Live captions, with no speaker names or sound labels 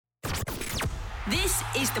This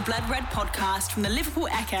is the Blood Red podcast from the Liverpool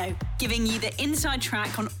Echo, giving you the inside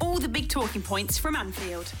track on all the big talking points from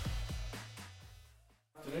Anfield.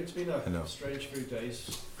 It's been a strange few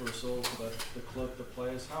days for us all, for the club, the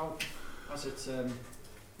players. How has it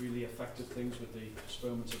really affected things with the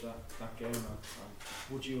postponement of that game?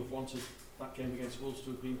 Would you have wanted that game against Wolves to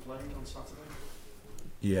have been played on Saturday?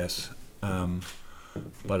 Yes,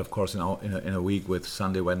 but of course in a week with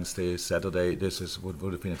Sunday, Wednesday, Saturday,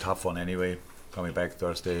 would have been a tough one anyway. Coming back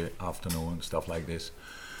Thursday afternoon, stuff like this.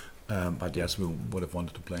 But yes, we would have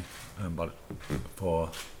wanted to play, but for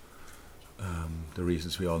the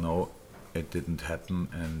reasons we all know, it didn't happen,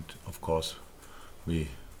 and of course we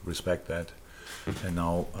respect that. And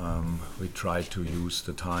now we try to use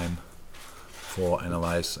the time for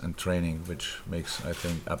analyze and training, which makes, I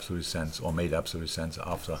think, absolute sense, or made absolute sense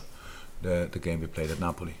after the game we played at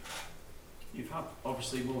Napoli. You've had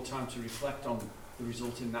obviously more time to reflect on the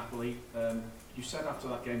result in Napoli. You said after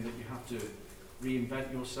that game that you have to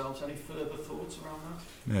reinvent yourselves. Any further thoughts around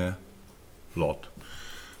that? Yeah,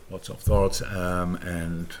 lots of thoughts,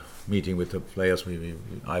 and meeting with the players.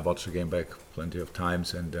 I watched the game back plenty of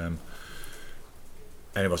times, and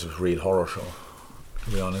it was a real horror show,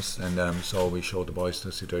 to be honest. And so we showed the boys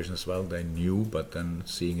the situation as well. They knew, but then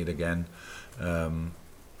seeing it again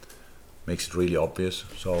makes it really obvious.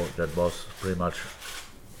 So that was pretty much.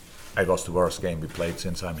 It was the worst game we played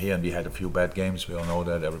since I'm here, and we had a few bad games. We all know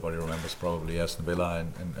that. Everybody remembers probably Aston Villa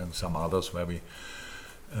and some others where we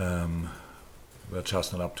were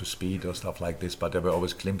just not up to speed or stuff like this. But there were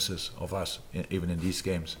always glimpses of us, even in these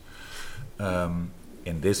games.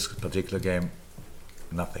 In this particular game,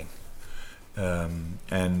 nothing.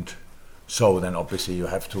 And so then obviously you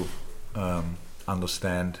have to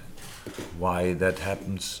understand why that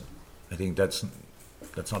happens. I think that's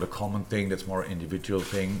not a common thing, that's more an individual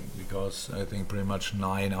thing, because I think pretty much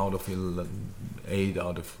 8 out of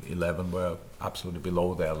 11 were absolutely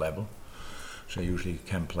below their level, which they usually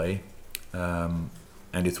can play. And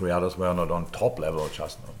the 3 others were not on top level,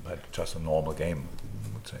 had just a normal game, I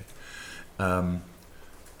would say.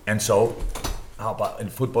 And so, but in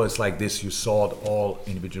football it's like this, you sort all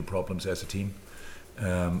individual problems as a team,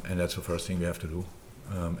 and that's the first thing we have to do.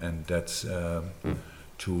 And that's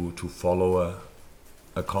to follow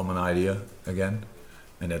a common idea again,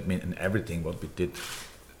 and that means in everything what we did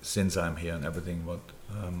since I'm here, and everything what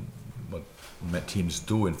teams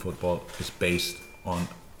do in football is based on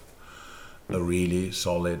a really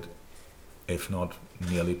solid, if not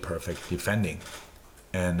nearly perfect, defending,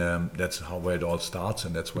 and that's where it all starts,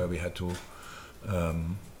 and that's where we had to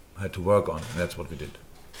work on, and that's what we did.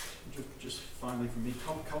 Just finally from me,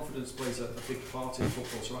 confidence plays a big part in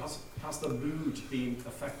football. So has the mood been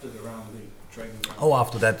affected around the training ground? Oh,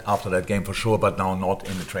 after that game for sure, but now not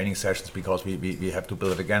in the training sessions, because we have to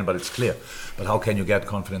build it again. But it's clear. But how can you get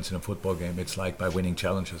confidence in a football game? It's like by winning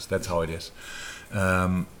challenges. That's how it is.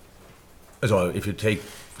 So if you take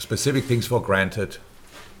specific things for granted,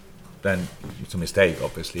 then it's a mistake,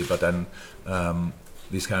 obviously. But then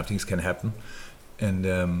these kind of things can happen.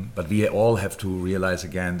 And but we all have to realize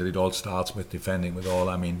again that it all starts with defending, with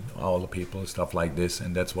all the people, stuff like this,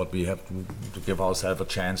 and that's what we have to give ourselves a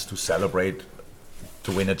chance to celebrate,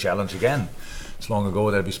 to win a challenge again. It's long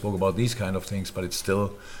ago that we spoke about these kind of things, but it's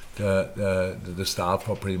still the start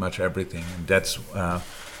for pretty much everything, and that's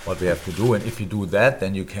what we have to do. And if you do that,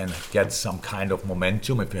 then you can get some kind of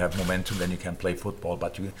momentum. If you have momentum, then you can play football.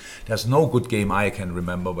 But there's no good game I can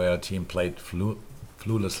remember where a team played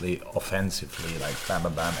flawlessly, offensively, like bam,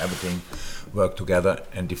 bam, bam, everything worked together,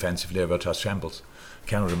 and defensively they were just shambles.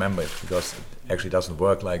 Cannot remember it, because it actually doesn't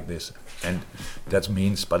work like this. And that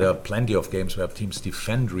means, but there are plenty of games where teams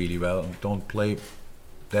defend really well and don't play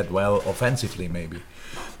that well offensively, maybe.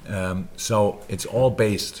 So it's all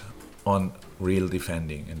based on real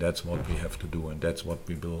defending, and that's what we have to do, and that's what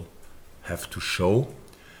we will have to show.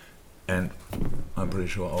 And I'm pretty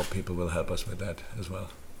sure our people will help us with that as well.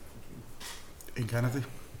 In Kennedy?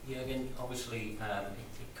 Yeah, again, obviously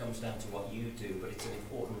it comes down to what you do, but it's an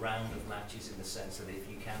important round of matches in the sense that if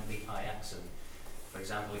you can beat Ajax, and for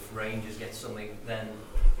example, if Rangers get something, then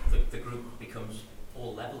the group becomes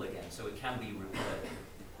all level again, so it can be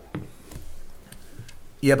repaired.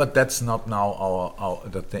 Yeah, but that's not now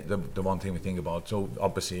the one thing we think about. So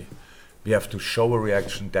obviously, we have to show a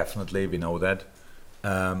reaction. Definitely, we know that.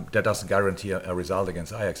 That doesn't guarantee a result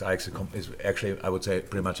against Ajax. Ajax is actually, I would say,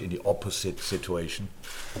 pretty much in the opposite situation,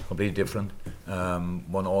 completely different.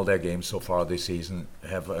 Won all their games so far this season.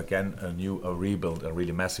 Have again a rebuild, a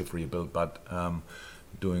really massive rebuild, but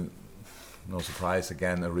doing, no surprise,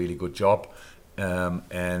 again a really good job.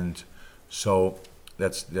 And so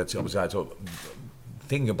that's the opposite side. So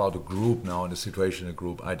thinking about the group now and the situation in the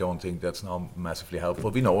group, I don't think that's now massively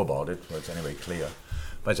helpful. We know about it, so it's anyway clear.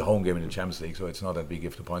 But it's a home game in the Champions League, so it's not that we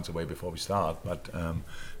give the points away before we start. But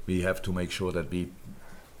we have to make sure that we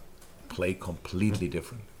play completely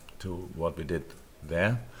different to what we did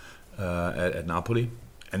there at Napoli.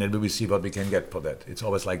 And then we will see what we can get for that. It's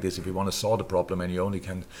always like this: if you want to solve the problem, and you only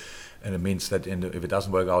can, and it means that if it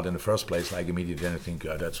doesn't work out in the first place, like immediately, then you think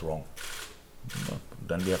that's wrong. No,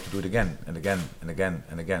 then we have to do it again and again and again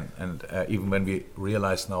and again. And even when we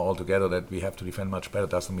realize now all together that we have to defend much better,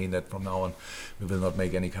 doesn't mean that from now on we will not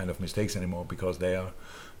make any kind of mistakes anymore, because they are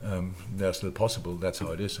still possible. That's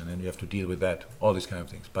how it is, and then you have to deal with that, all these kind of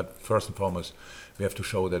things. But first and foremost, we have to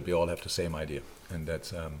show that we all have the same idea, and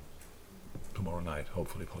that's tomorrow night,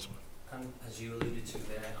 hopefully possible. And as you alluded to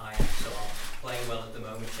there, Ajax are playing well at the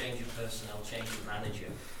moment, change of personnel, change of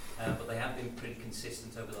manager, but they have been pretty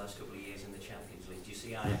consistent over the last couple of years in the Champions League. Do you see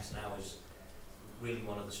Ajax now as really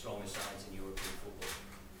one of the strongest sides in European football?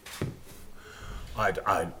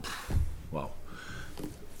 Well,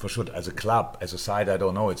 for sure, as a club, as a side, I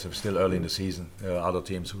don't know. It's still early in the season. There are other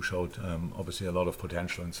teams who showed obviously a lot of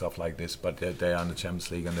potential and stuff like this, but they are in the Champions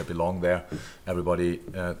League and they belong there. Everybody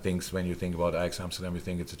thinks, when you think about Ajax Amsterdam, you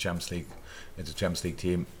think it's a Champions League. It's a Champions League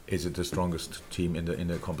team. Is it the strongest team in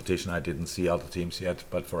the competition? I didn't see other teams yet,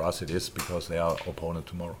 but for us it is, because they are opponent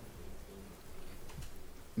tomorrow.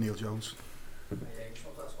 Neil Jones. I just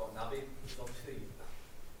want to ask about Naby. There's obviously a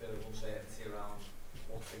bit of uncertainty around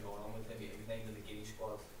what's been going on with him. He was named in the Guinea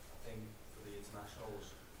squad, I think, for the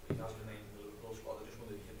internationals. He has been named in the Liverpool squad. I just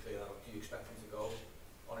wondered if you could clear that up. Do you expect him to go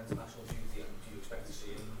on international duty, and do you expect to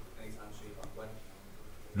see him anytime soon back when?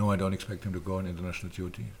 No, I don't expect him to go on international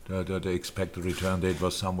duty. The expected return date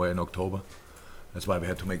was somewhere in October. That's why we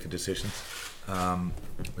had to make the decisions.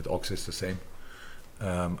 With Ox is the same.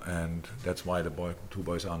 And that's why the two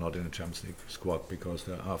boys are not in the Champions League squad, because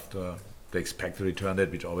after the expected return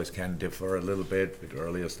date, which always can differ a little bit with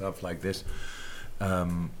earlier stuff like this,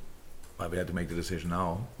 but we had to make the decision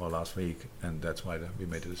now or last week, and that's why we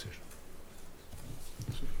made the decision.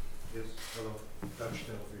 Yes, hello. Dutch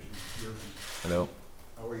television. Jurgen. Hello.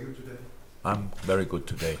 How are you today? I'm very good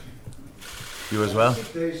today. You as well?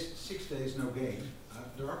 6 days, no game.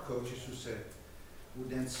 There are coaches who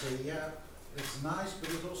then say, yeah, it's nice, but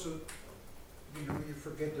it's also, you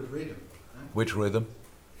forget the rhythm. Huh? Which rhythm?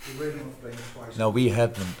 The rhythm of playing twice. No, we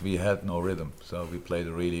had no rhythm, so we played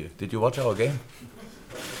a really. Did you watch our game?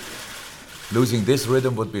 Losing this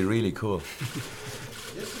rhythm would be really cool.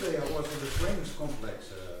 Yesterday I was in the training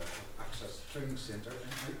complex, Access Training Center,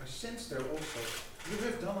 and I sensed there also, you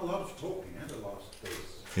have done a lot of talking the last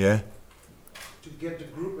days. Yeah. To get the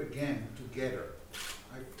group again together.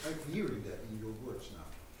 I'm hearing that in your words now.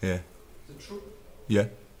 Yeah. Is it true? Yeah.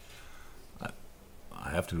 I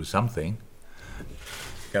have to do something.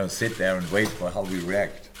 Can't sit there and wait for how we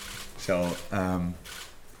react. So,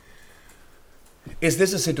 is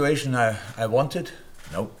this a situation I wanted?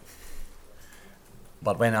 No.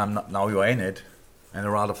 But when I'm not, now you're in it, and I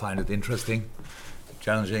rather find it interesting,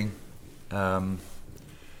 challenging. A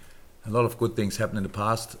lot of good things happened in the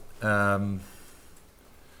past,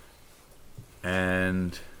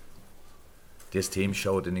 and this team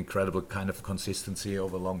showed an incredible kind of consistency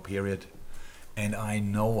over a long period. And I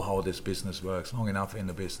know how this business works, long enough in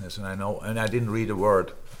the business, and I know, and I didn't read a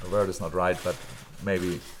word is not right, but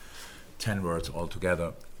maybe 10 words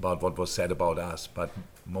altogether about what was said about us, but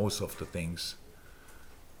most of the things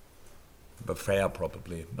were fair,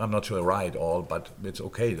 probably. I'm not sure right all, but it's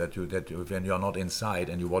okay that you when you are not inside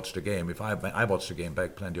and you watch the game. If I watched the game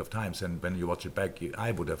back plenty of times, and when you watch it back,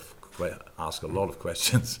 I would have asked a lot of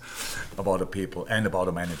questions about the people and about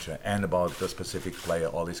the manager and about the specific player,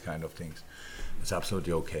 all these kind of things. It's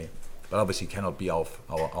absolutely okay, but obviously cannot be our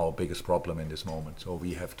biggest problem in this moment. So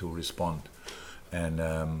we have to respond, and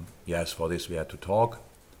yes, for this we had to talk,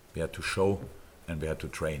 we had to show, and we had to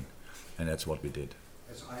train, and that's what we did.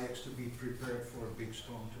 As Ajax to be prepared for a big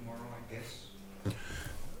storm tomorrow, I guess.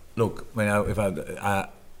 Look,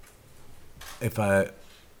 if I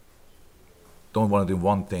don't want to do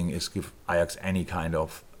one thing, is give Ajax any kind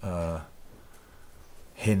of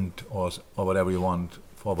hint or whatever you want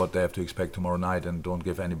for what they have to expect tomorrow night, and don't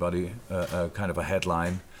give anybody a kind of a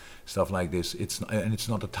headline, stuff like this. It's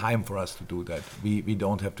not a time for us to do that. We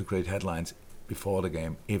don't have to create headlines before the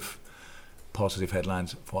game, if positive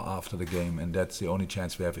headlines for after the game, and that's the only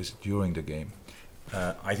chance we have is during the game.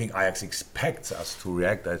 I think Ajax expects us to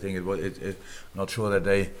react. I think I'm not sure that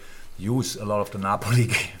they use a lot of the Napoli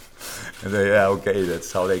game. And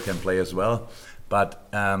that's how they can play as well. But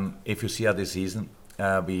if you see how this season,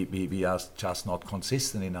 we are just not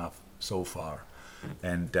consistent enough so far,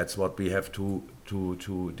 and that's what we have to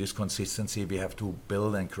to this consistency we have to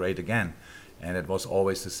build and create again. And it was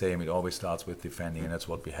always the same. It always starts with defending, and that's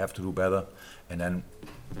what we have to do better. And then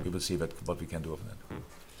we will see what we can do from that.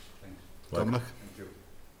 Thanks. Welcome. Dominic? Thank you.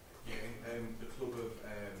 Yeah, the club have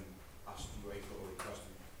asked UEFA or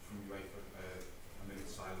requested from UEFA a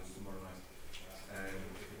minute's silence tomorrow night.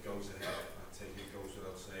 If it goes ahead, I take it goes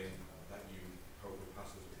without saying that you hope it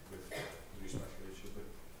passes with the respect that it should be.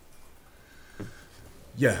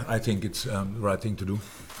 Yeah, I think it's the right thing to do.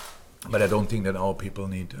 But I don't think that our people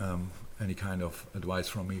need any kind of advice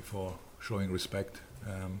from me for showing respect.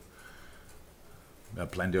 There are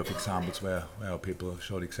plenty of examples where our people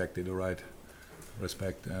showed exactly the right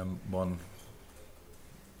respect. One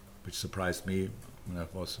which surprised me, and I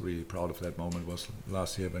was really proud of that moment, was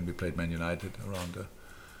last year when we played Man United around a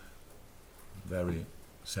very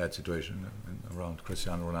sad situation around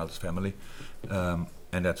Cristiano Ronaldo's family. And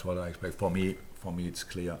that's what I expect. For me it's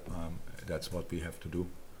clear that's what we have to do.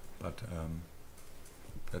 But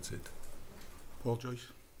that's it. Paul Joyce?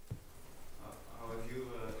 How have you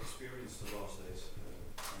experienced the last days?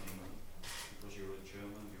 Because you're a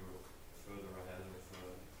German, you're further ahead of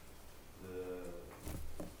the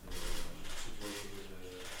situation with the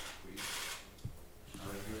Greece. How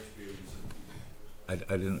have you experienced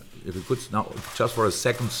it? I didn't. If you could now, just for a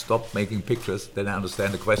second, stop making pictures, then I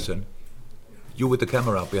understand the question. You with the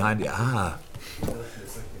camera behind you.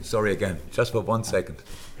 Sorry again. Just for 1 second.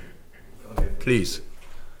 Please.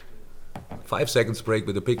 5 seconds break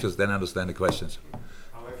with the pictures, then I understand the questions.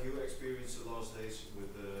 How have you experienced the last days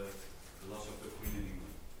with the loss of the Queen in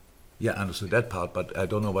England? Yeah, I understood that part, but I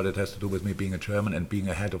don't know what it has to do with me being a German and being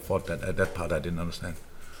ahead of what. That part I didn't understand.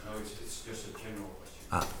 No, it's just a general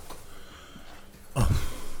question.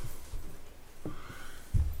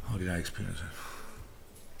 How did I experience it?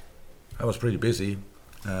 I was pretty busy,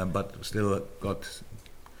 but still got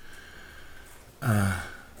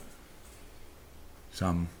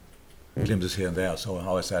some glimpses here and there. So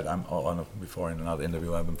how I said, before in another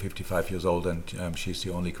interview, I'm 55 years old, and she's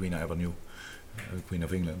the only queen I ever knew, the Queen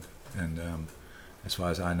of England. And as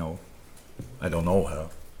far as I know, I don't know her,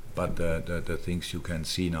 but the things you can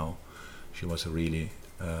see now, she was a really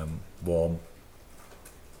warm,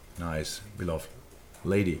 nice, beloved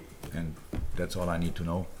lady, and that's all I need to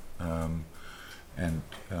know. And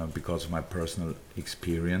because of my personal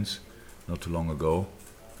experience, not too long ago,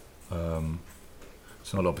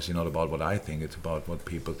 it's not obviously not about what I think, it's about what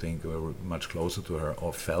people think were much closer to her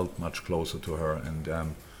or felt much closer to her, and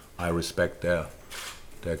I respect their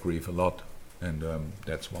grief a lot, and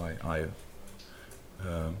that's why I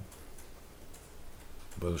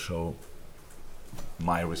will show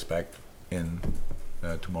my respect in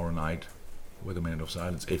tomorrow night with a minute of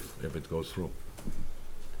silence, if it goes through.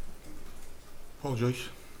 Paul Joyce?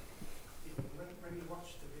 When you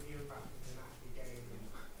watch the video back of the Napoli game,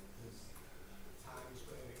 there's times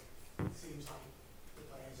where it seems like the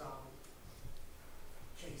players aren't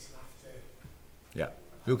chasing after. Yeah,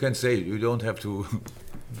 you can say, you don't have to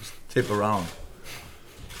tip around.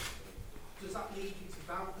 Does that lead you to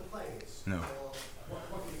doubt the players? No. Or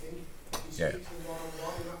what do you think? Do you Yeah. speak to them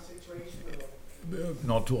one-on-one in that situation? Or?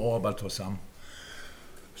 Not to all, but to some.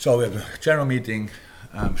 So we have a general meeting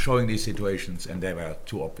showing these situations, and they were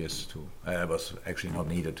too obvious to. I was actually not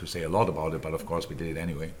needed to say a lot about it, but of course we did it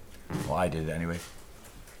anyway, or I did it anyway.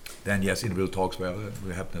 Then yes, individual talks will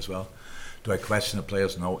happen as well. Do I question the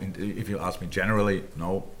players? No. If you ask me generally,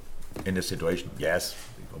 no. In this situation, yes.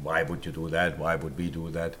 Why would you do that? Why would we do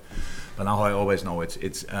that? But now I always know it's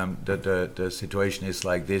the situation is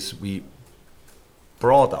like this. We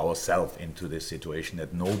brought ourselves into this situation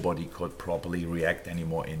that nobody could properly react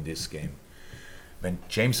anymore in this game. When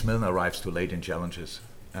James Milner arrives too late in challenges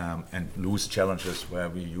and lose challenges where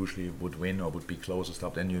we usually would win or would be close or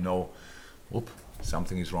stuff, then you know,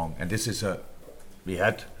 something is wrong. And this is we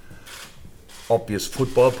had obvious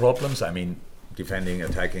football problems. I mean, defending,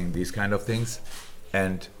 attacking, these kind of things.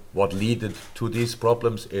 And what led to these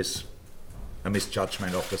problems is a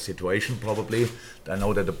misjudgment of the situation, probably. I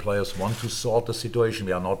know that the players want to sort the situation.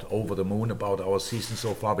 We are not over the moon about our season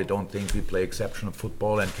so far. We don't think we play exceptional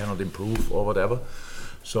football and cannot improve or whatever.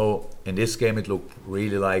 So in this game, it looked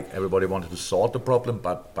really like everybody wanted to sort the problem,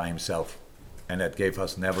 but by himself. And that gave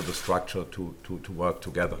us never the structure to work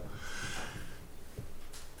together.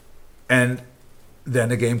 And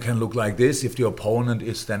then a game can look like this if the opponent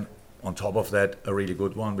is then on top of that a really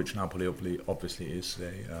good one, which Napoli obviously is.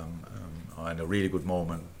 They are in a really good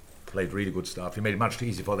moment, played really good stuff. He made it much too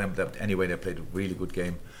easy for them. Anyway, they played a really good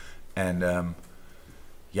game, and that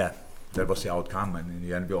was the outcome. And in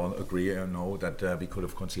the end, we all agree and know that we could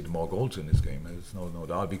have conceded more goals in this game. There's no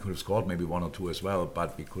doubt. We could have scored maybe 1 or 2 as well,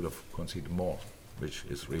 but we could have conceded more. which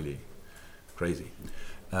is really crazy.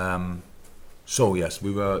 So yes,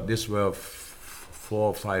 these were 4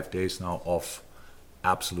 or 5 days now of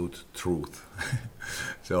absolute truth.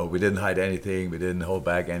 So we didn't hide anything, we didn't hold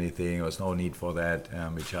back anything, there was no need for that.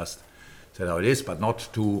 We just said how it is, but not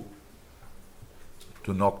to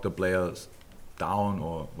knock the players down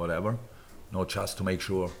or whatever. No, just to make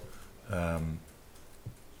sure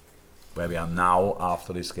where we are now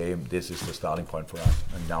after this game, this is the starting point for us.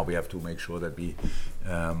 And now we have to make sure that we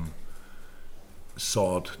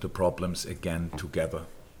sort the problems again together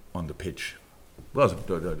on the pitch. Well,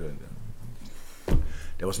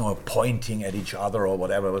 there was no pointing at each other or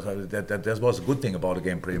whatever. That was a good thing about the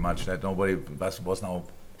game, pretty much. That nobody was now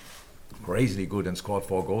crazily good and scored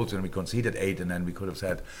 4 goals, and we conceded 8, and then they could have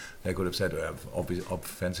said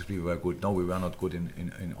offensively we were good. No, we were not good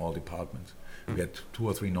in all departments. We had 2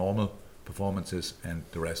 or 3 normal performances, and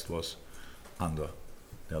the rest was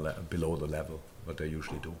below the level what they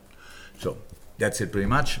usually do. So that's it pretty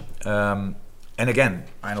much. And again,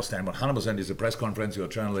 I understand 100% is a press conference, you're a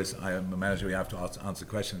journalist, I am a manager, you have to answer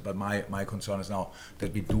questions, but my concern is now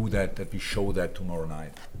that we do that we show that tomorrow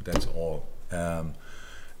night. That's all.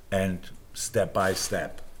 And step by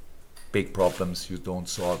step, big problems you don't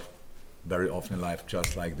solve very often in life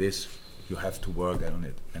just like this. You have to work on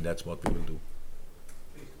it, and that's what we will do.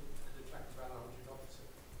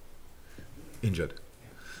 Injured.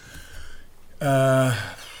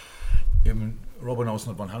 Even Robert knows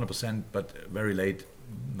not 100%, but very late,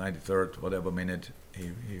 93rd, whatever minute,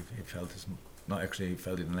 he felt his. No, actually, he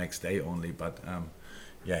felt it the next day only. But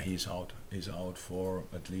yeah, he's out. He's out for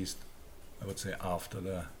at least, I would say, after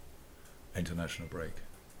the international break.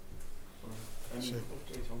 Any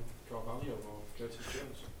update on Carvalho or Curtis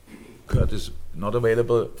Jones? Curtis not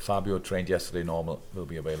available. Fabio trained yesterday. Normal will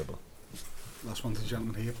be available. Last one to the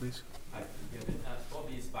gentleman here, please. Hi,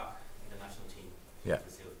 Bobby is back in the national team. Yeah.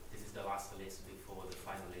 Brazil. This is the last list before the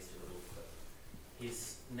final list of the World Cup.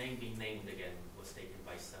 His name being named again was taken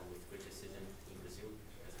by some with criticism in Brazil,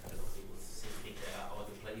 because a lot of people think there are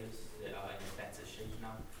other players that are in a better shape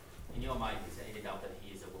now. In your mind, is there any doubt that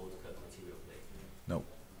he is a World Cup material player? No.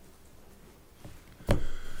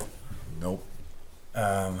 No.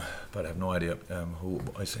 But I have no idea who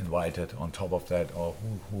is invited on top of that, or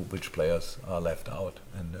which players are left out,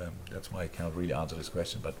 and that's why I cannot really answer this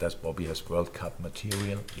question. But does Bobby has World Cup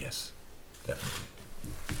material? Yes, definitely.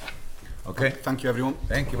 Okay. Thank you, everyone.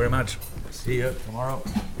 Thank you very much. See you tomorrow.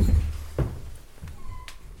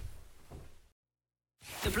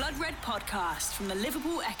 The Blood Red Podcast from the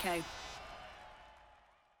Liverpool Echo.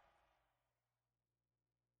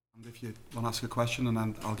 And if you want to ask a question, and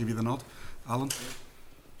then I'll give you the nod. Alan?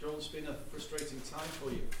 Joel, it's been a frustrating time for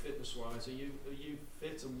you, fitness-wise. Are you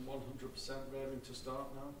fit and 100% raring to start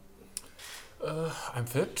now? I'm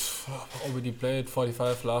fit. Already played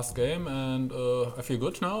 45 last game, and I feel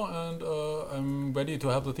good now, and I'm ready to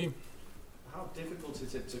help the team. How difficult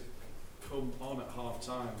is it to come on at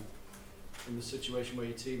half-time in the situation where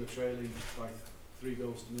your team are trailing by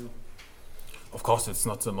 3-0? Of course, it's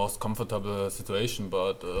not the most comfortable situation,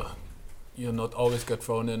 but you not always get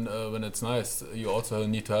thrown in when it's nice. You also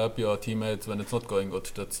need to help your teammates when it's not going good.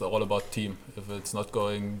 That's all about team. If it's not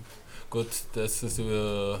going good, this is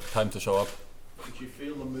the time to show up. Did you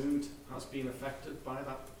feel the mood has been affected by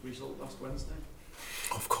that result last Wednesday?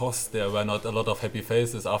 Of course, there were not a lot of happy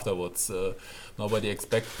faces afterwards. Nobody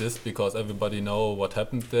expected this because everybody know what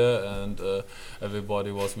happened there, and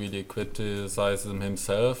everybody was really criticizing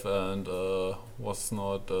himself and was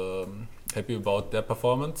not happy about their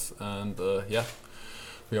performance. And yeah,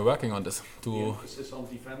 we are working on this. The emphasis on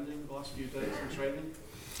defending the last few days in training?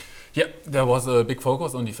 Yeah, there was a big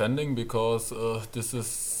focus on defending because this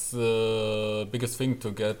is the biggest thing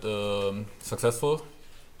to get successful.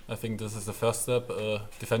 I think this is the first step.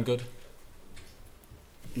 Defend good.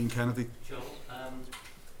 Ian Kennedy. Joel,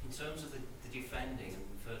 in terms of the defending, and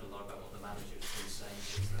we've heard a lot about what the manager's been saying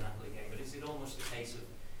since the Napoli game, but is it almost a case of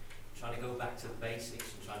trying to go back to the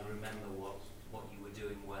basics and trying to remember what you were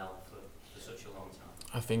doing well for such a long time?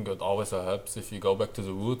 I think it always helps if you go back to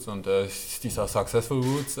the roots, and these are successful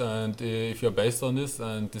roots, and if you're based on this,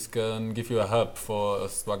 and this can give you a help for a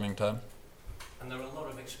struggling time. And there are a lot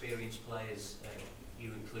of experienced players,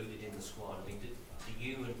 you included in the squad. I mean, do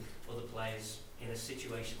you and other players in a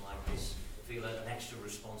situation like this feel an extra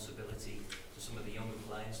responsibility to some of the younger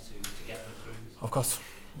players to get them through? Of course.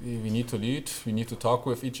 We need to lead, we need to talk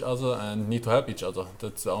with each other and need to help each other.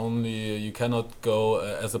 That's only, you cannot go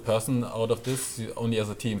as a person out of this, only as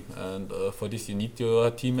a team. And for this you need your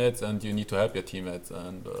teammates and you need to help your teammates.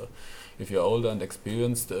 And if you're older and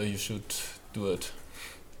experienced, you should do it.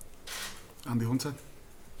 Andy Hunter.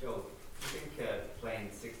 Joel, do you think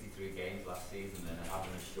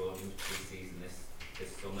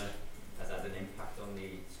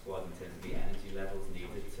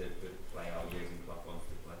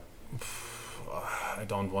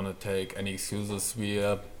don't want to take any excuses.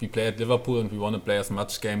 We play at Liverpool and we want to play as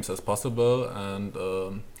much games as possible,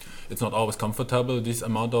 and it's not always comfortable, this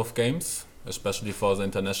amount of games, especially for the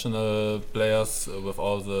international players with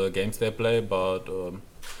all the games they play, but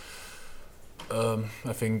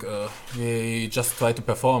I think we just try to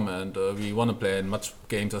perform, and we want to play as much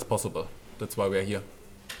games as possible. That's why we're here.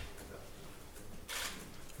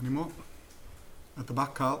 Any more? At the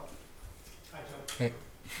back, Carl. Hi, John. Hey.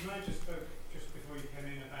 I just spoke just before you came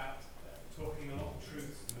in about talking a lot of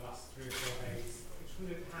truths in the last 3 or 4 days. I just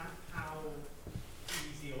wondered how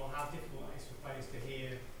easy or how difficult it is for players to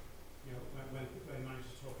hear, when managers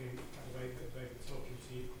are talking the way that they're talking to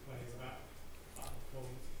you, players about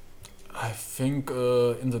performance. I think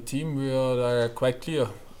in the team we are quite clear.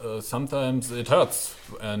 Sometimes it hurts,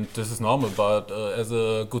 and this is normal. But as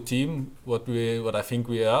a good team, what I think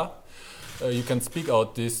we are, you can speak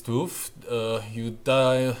out this truth. You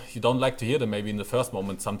don't like to hear them maybe in the first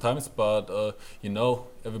moment sometimes, but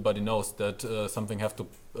everybody knows that something have to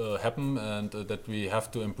happen, and that we have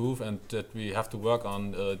to improve, and that we have to work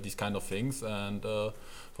on these kind of things. And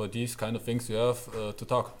for these kind of things, you have to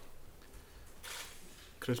talk.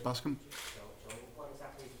 Chris Bascom.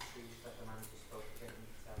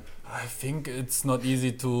 I think it's not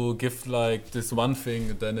easy to give like this one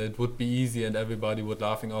thing, then it would be easy and everybody would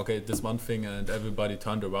laughing, okay, this one thing, and everybody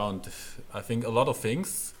turned around. I think a lot of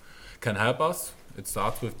things can help us. It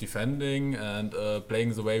starts with defending and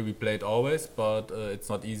playing the way we played always, but it's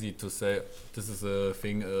not easy to say this is a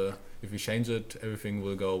thing, if we change it, everything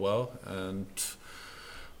will go well.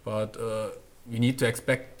 But we need to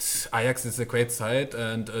expect Ajax is a great side,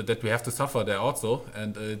 and that we have to suffer there also,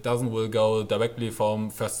 and it will go directly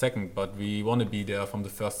from first second, but we want to be there from the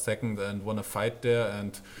first second and want to fight there,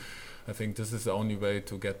 and I think this is the only way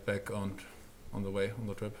to get back on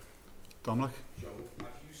the trip. Dominic? Joe, have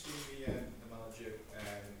you seen the manager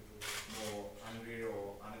more angry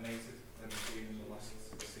or animated than he's been in the last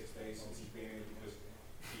 6 days since he's been here, because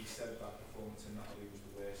he said that performance in Napoli was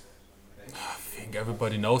the worst? I think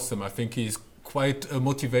everybody knows him. I think he's quite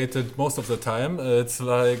motivated most of the time. It's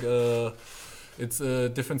like it's a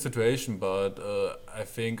different situation, but I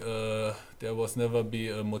think there was never be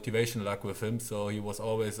a motivation like with him. So he was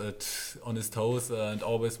always on his toes and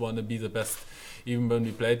always want to be the best. Even when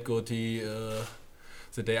we played good,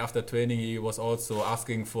 the day after training he was also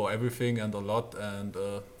asking for everything and a lot, and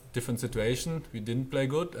different situation. We didn't play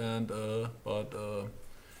good, and but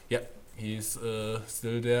he's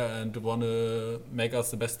still there and want to make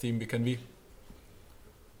us the best team we can be.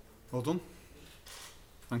 Well done.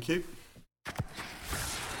 Thank you.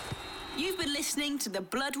 You've been listening to the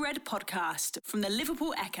Blood Red podcast from the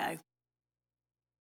Liverpool Echo.